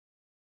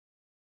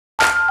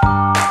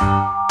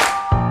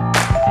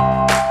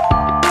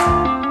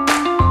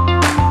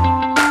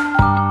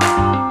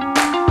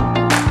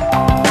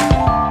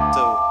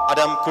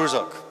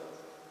Kurzok.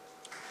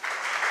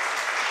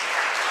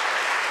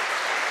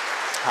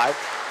 Hi.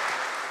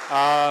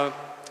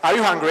 Are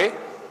you hungry?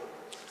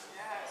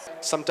 Yes.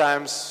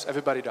 Sometimes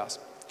everybody does.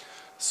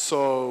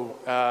 So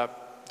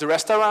the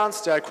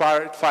restaurants, they are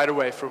quite far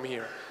away from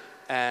here.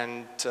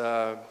 And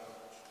you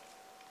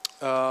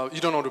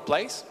don't know the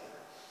place.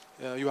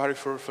 You are here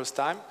for the first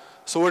time.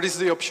 So what is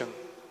the option?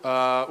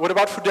 What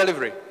about food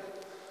delivery?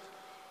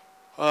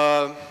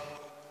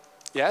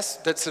 Yes,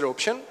 that's an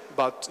option,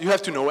 but you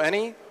have to know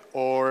any,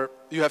 or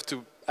you have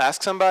to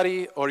ask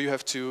somebody, or you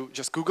have to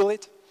just Google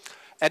it.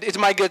 And it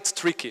might get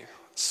tricky.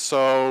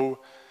 So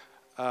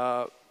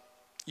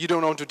you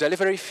don't know the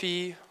delivery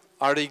fee.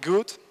 Are they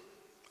good?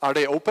 Are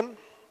they open?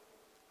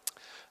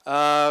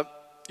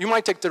 You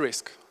might take the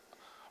risk.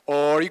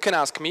 Or you can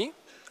ask me,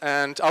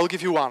 and I'll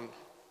give you one.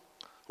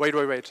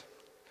 Wait.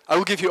 I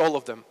will give you all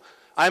of them.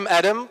 I'm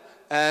Adam,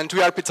 and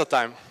we are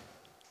Pizzatime.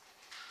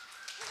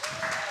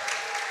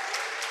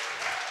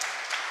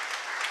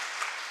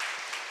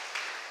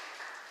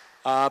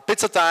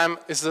 Pizzatime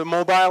is a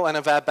mobile and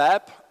a web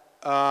app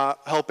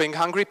helping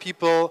hungry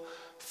people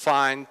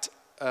find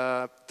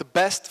the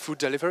best food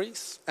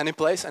deliveries, any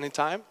place,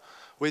 anytime,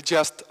 with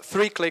just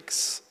 3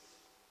 clicks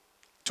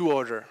to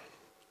order.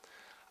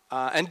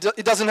 And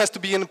it doesn't have to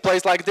be in a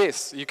place like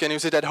this. You can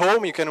use it at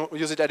home, you can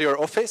use it at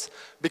your office,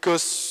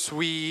 because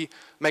we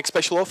make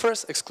special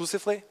offers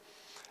exclusively.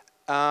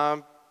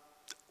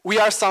 We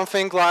are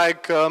something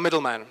like a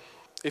middleman.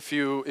 If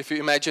you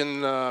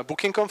imagine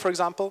Booking.com, for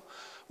example,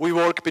 we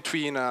work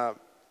between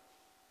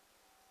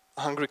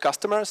hungry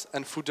customers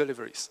and food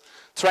deliveries,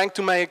 trying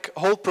to make the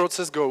whole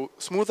process go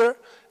smoother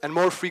and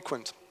more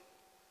frequent.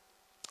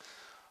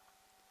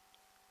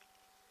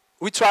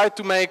 We try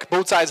to make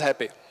both sides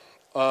happy.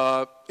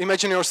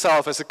 Imagine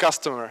yourself as a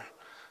customer.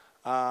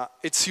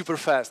 It's super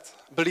fast.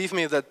 Believe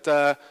me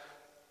that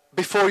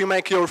before you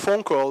make your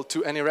phone call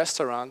to any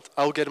restaurant,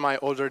 I'll get my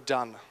order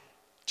done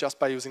just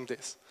by using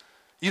this.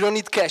 You don't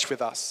need cash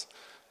with us.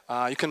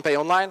 You can pay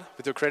online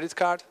with your credit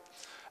card.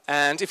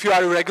 And if you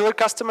are a regular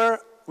customer,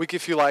 we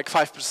give you like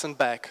 5%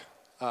 back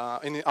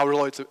in our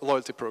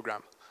loyalty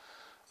program.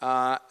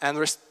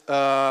 And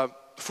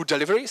food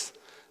deliveries,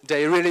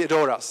 they really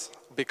adore us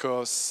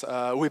because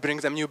we bring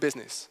them new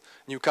business,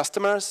 new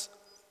customers,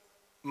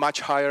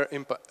 much higher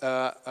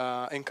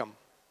income.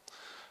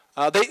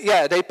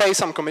 They pay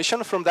some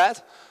commission from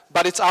that,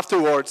 but it's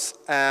afterwards,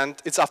 and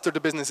it's after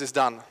the business is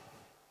done.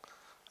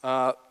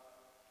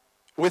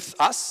 With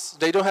us,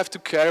 they don't have to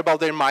care about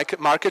their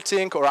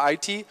marketing or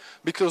IT,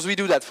 because we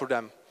do that for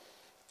them.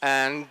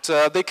 And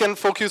they can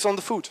focus on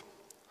the food.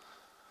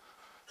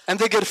 And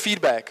they get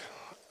feedback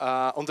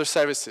on their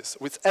services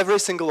with every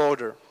single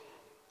order.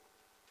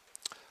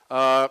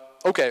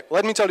 Okay,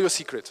 let me tell you a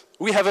secret.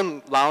 We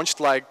haven't launched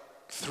like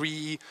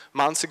 3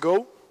 months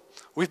ago.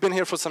 We've been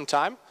here for some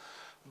time.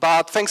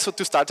 But thanks to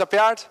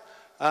StartupYard,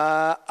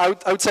 I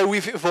would say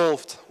we've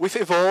evolved. We've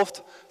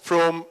evolved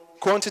from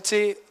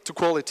quantity to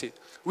quality.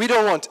 We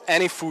don't want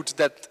any food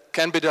that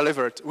can be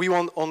delivered. We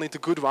want only the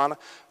good one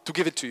to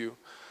give it to you.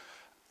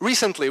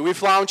 Recently,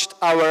 we've launched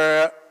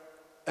our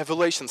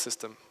evaluation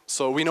system,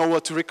 so we know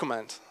what to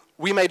recommend.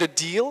 We made a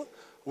deal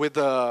with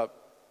a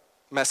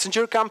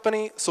messenger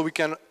company so we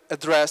can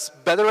address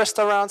better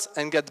restaurants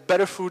and get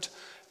better food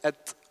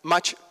at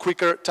much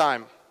quicker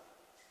time.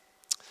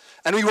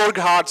 And we worked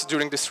hard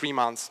during these 3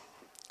 months.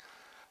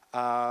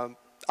 I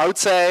would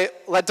say,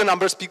 let the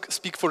numbers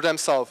speak for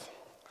themselves.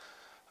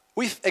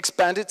 We've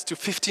expanded to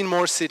 15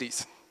 more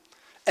cities,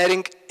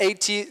 adding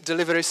 80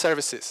 delivery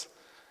services.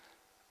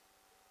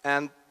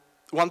 And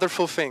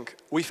wonderful thing,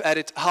 we've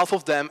added half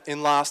of them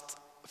in last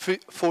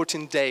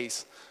 14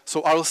 days.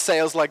 So our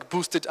sales like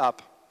boosted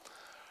up.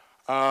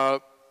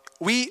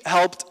 We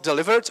helped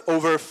delivered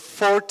over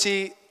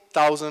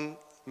 40,000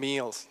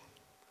 meals,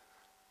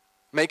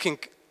 making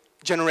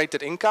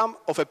generated income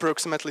of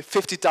approximately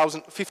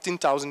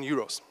 15,000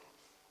 euros.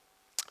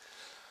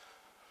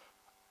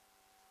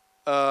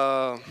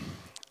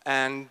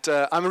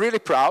 I'm really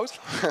proud,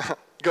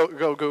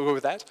 go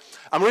with that.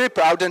 I'm really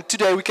proud that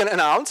today we can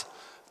announce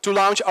to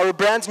launch our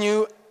brand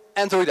new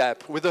Android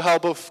app with the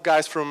help of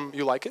guys from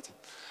You Like It.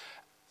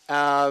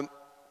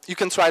 You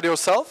can try it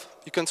yourself,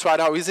 you can try it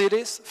how easy it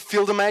is,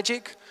 feel the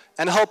magic,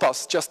 and help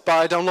us just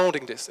by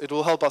downloading this. It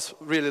will help us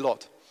really a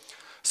lot.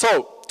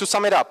 So, to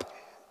sum it up,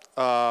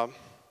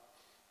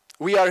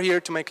 we are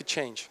here to make a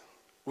change.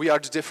 We are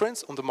the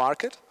difference on the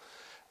market,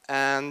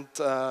 and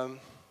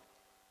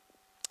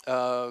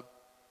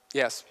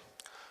yes,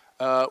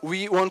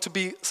 we want to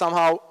be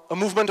somehow a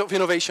movement of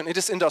innovation in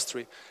this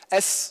industry,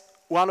 as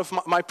one of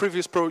my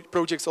previous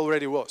projects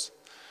already was.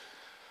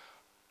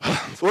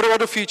 What about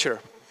the future?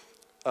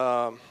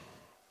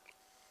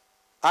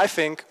 I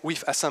think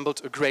we've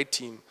assembled a great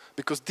team,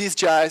 because these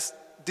guys,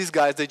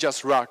 they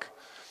just rock.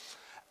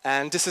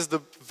 And this is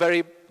the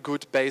very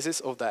good basis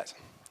of that.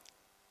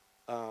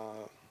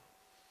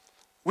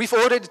 We've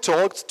already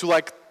talked to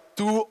like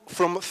 2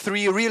 from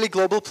 3 really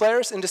global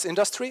players in this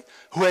industry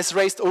who has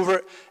raised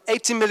over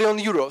 80 million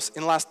euros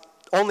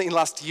only in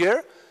last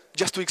year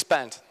just to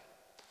expand.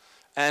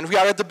 And we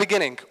are at the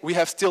beginning. We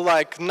have still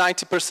like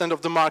 90%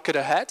 of the market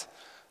ahead,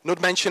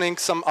 not mentioning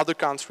some other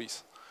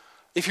countries.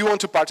 If you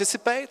want to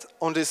participate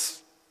on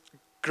this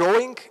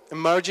growing,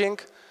 emerging,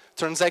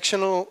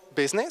 transactional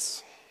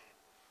business,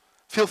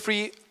 feel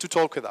free to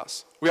talk with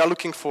us. We are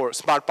looking for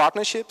smart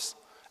partnerships,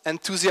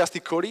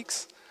 enthusiastic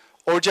colleagues,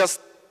 or just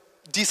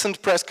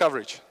decent press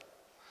coverage.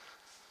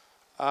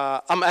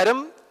 I'm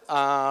Adam.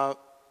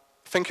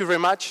 Thank you very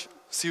much.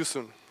 See you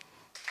soon.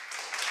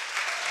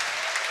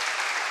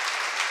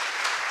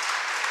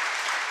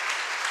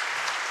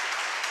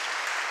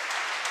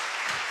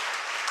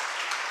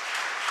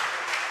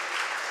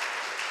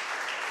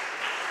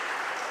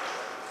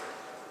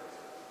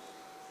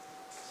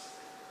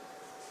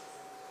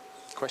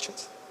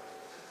 Questions?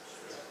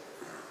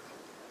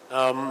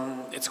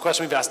 It's a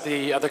question we've asked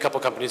the other couple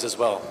companies as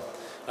well.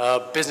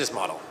 Business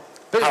model.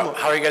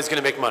 How are you guys going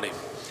to make money?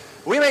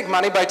 We make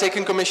money by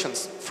taking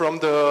commissions from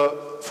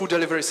the food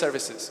delivery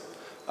services.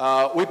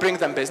 We bring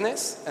them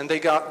business, and they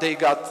got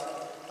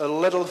a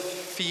little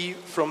fee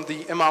from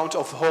the amount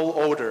of whole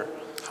order.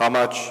 How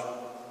much?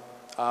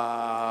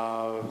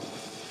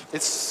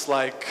 It's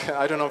like,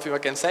 I don't know if I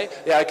can say.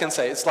 Yeah, I can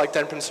say. It's like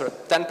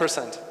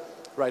 10%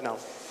 right now.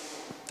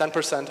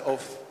 10%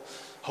 of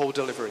whole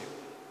delivery.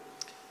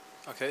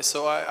 Okay,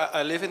 so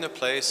I live in a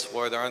place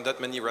where there aren't that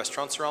many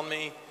restaurants around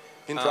me.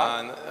 In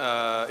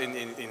Prague?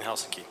 In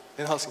Helsinki.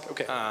 In Helsinki,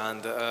 okay.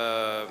 And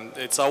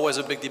it's always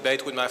a big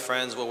debate with my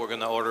friends where we're going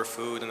to order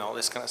food and all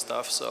this kind of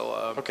stuff.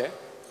 So okay.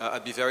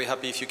 I'd be very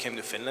happy if you came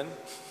to Finland.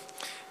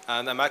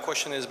 And my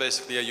question is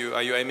basically,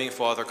 are you aiming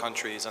for other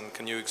countries? And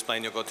can you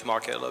explain your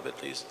go-to-market a little bit,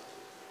 please?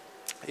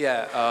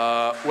 Yeah,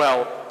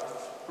 well,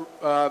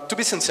 to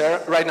be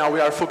sincere, right now we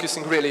are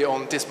focusing really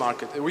on this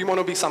market. We want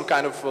to be some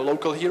kind of a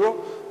local hero,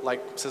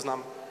 like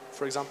Seznam,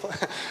 for example.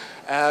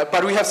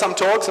 But we have some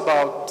talks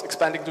about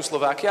expanding to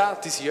Slovakia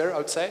this year, I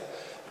would say.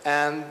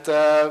 And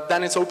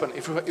then it's open.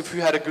 If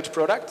we had a good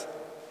product,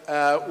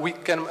 we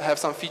can have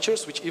some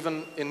features which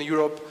even in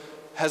Europe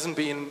hasn't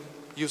been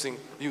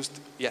used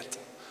yet.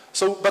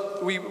 So,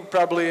 but we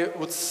probably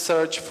would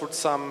search for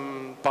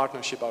some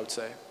partnership, I would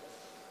say.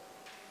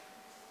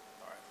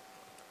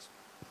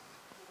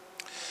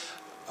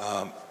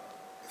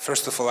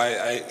 First of all,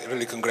 I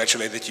really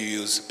congratulate that you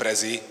use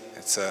Prezi.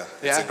 It's a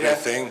great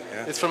thing.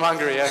 Yeah. It's from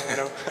Hungary, yeah. You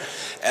know.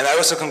 And I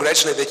also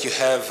congratulate that you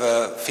have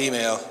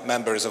female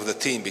members of the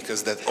team,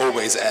 because that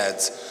always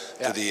adds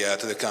to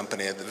the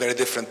company a very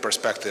different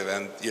perspective,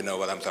 and you know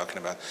what I'm talking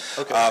about.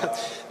 Okay.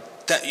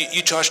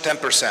 You charge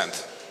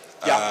 10%.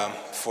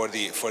 For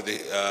the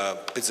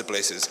pizza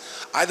places.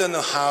 I don't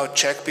know how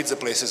Czech pizza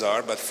places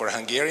are, but for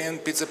Hungarian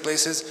pizza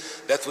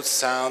places, that would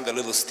sound a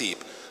little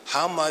steep.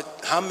 How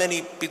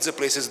many pizza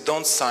places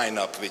don't sign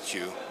up with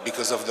you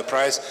because of the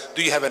price?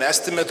 Do you have an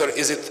estimate, or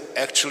is it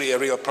actually a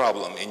real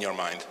problem in your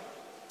mind?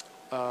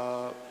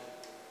 How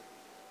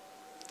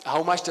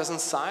much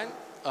doesn't sign?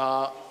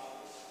 Well,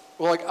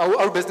 like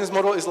our business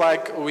model is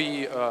like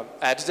we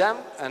add them,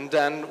 and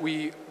then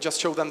we just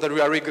show them that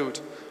we are really good.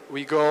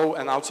 We go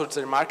and outsource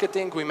their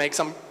marketing. We make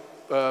some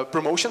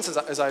promotions,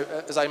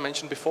 as I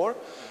mentioned before,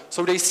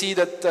 so they see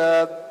that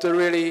the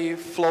really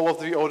flow of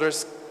the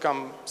orders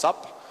comes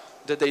up,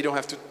 that they don't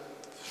have to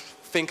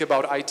think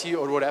about IT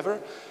or whatever.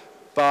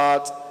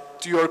 But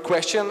to your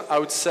question, I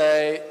would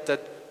say that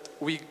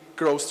we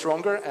grow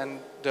stronger and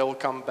they'll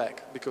come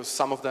back, because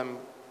some of them,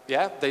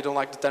 they don't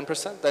like the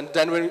 10%.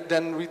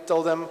 Then we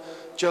tell them,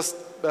 just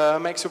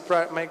makes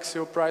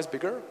your price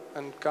bigger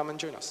and come and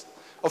join us.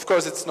 Of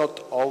course, it's not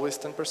always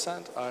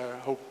 10%. I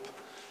hope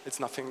it's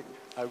nothing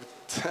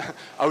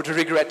I would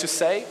regret to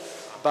say.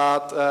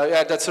 But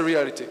that's a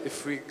reality.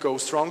 If we go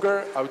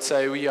stronger, I would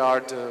say we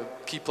are the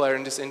key player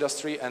in this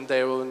industry, and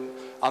they will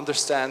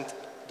understand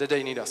that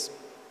they need us.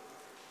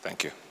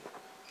 Thank you.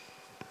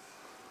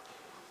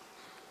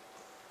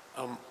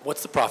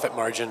 What's the profit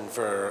margin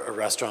for a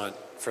restaurant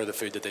for the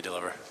food that they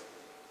deliver?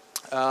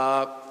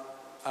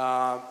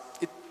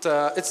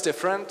 It's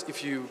different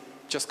if you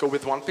just go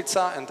with one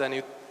pizza and then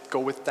you go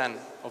with 10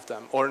 of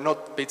them, or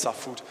not pizza,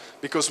 food.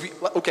 Because we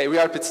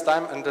are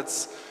Pizzatime, and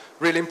that's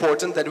really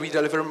important that we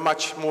deliver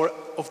much more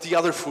of the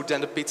other food than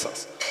the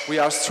pizzas. We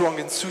are strong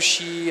in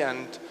sushi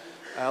and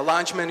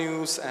lunch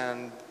menus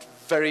and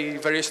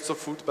variations of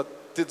food,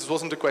 but this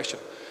wasn't the question.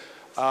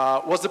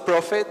 What's the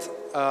profit?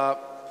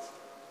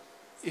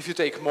 If you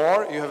take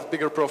more, you have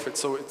bigger profit.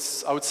 So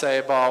it's, I would say,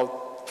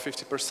 about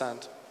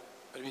 50%.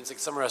 But it means like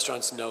some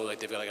restaurants know like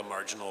they've got like a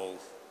marginal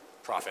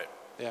profit.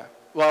 Yeah.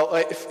 Well,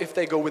 if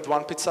they go with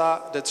one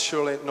pizza, that's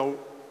surely no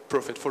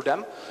profit for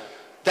them.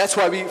 That's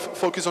why we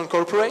focus on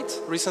corporate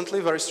recently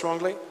very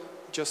strongly,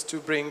 just to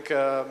bring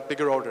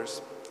bigger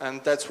orders.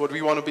 And that's what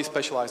we want to be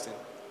specialized in.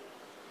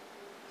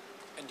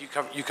 And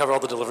you cover all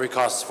the delivery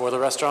costs for the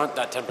restaurant?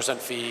 That 10%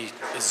 fee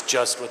is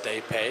just what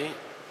they pay?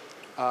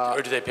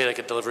 Or do they pay like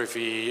a delivery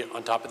fee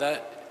on top of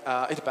that?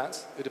 It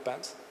depends. It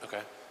depends.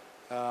 Okay.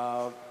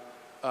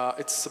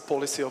 It's a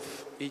policy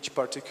of each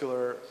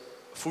particular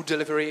food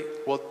delivery,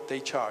 what they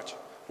charge.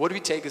 What we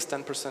take is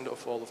 10%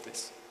 of all of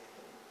this.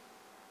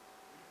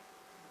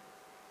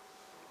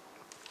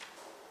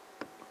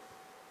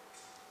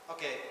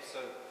 Okay, so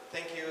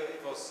thank you.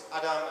 It was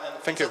Adam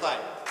and Thank you.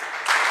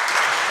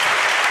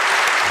 Pizzatime.